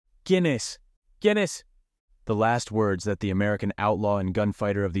¿Quién es? ¿Quién es? The last words that the American outlaw and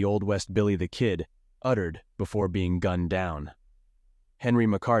gunfighter of the Old West, Billy the Kid, uttered before being gunned down. Henry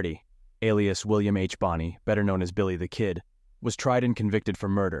McCarty, alias William H. Bonney, better known as Billy the Kid, was tried and convicted for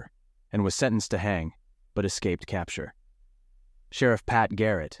murder, and was sentenced to hang, but escaped capture. Sheriff Pat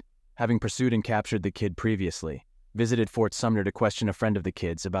Garrett, having pursued and captured the Kid previously, visited Fort Sumner to question a friend of the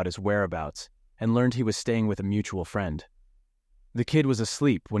Kid's about his whereabouts, and learned he was staying with a mutual friend. The Kid was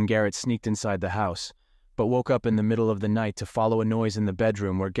asleep when Garrett sneaked inside the house, but woke up in the middle of the night to follow a noise in the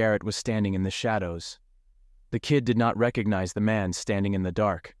bedroom where Garrett was standing in the shadows. The Kid did not recognize the man standing in the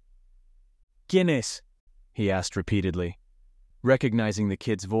dark. ¿Quién es? He asked repeatedly. Recognizing the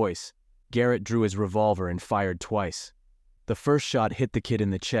Kid's voice, Garrett drew his revolver and fired twice. The first shot hit the Kid in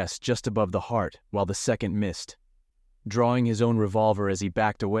the chest just above the heart, while the second missed. Drawing his own revolver as he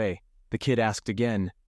backed away, the Kid asked again,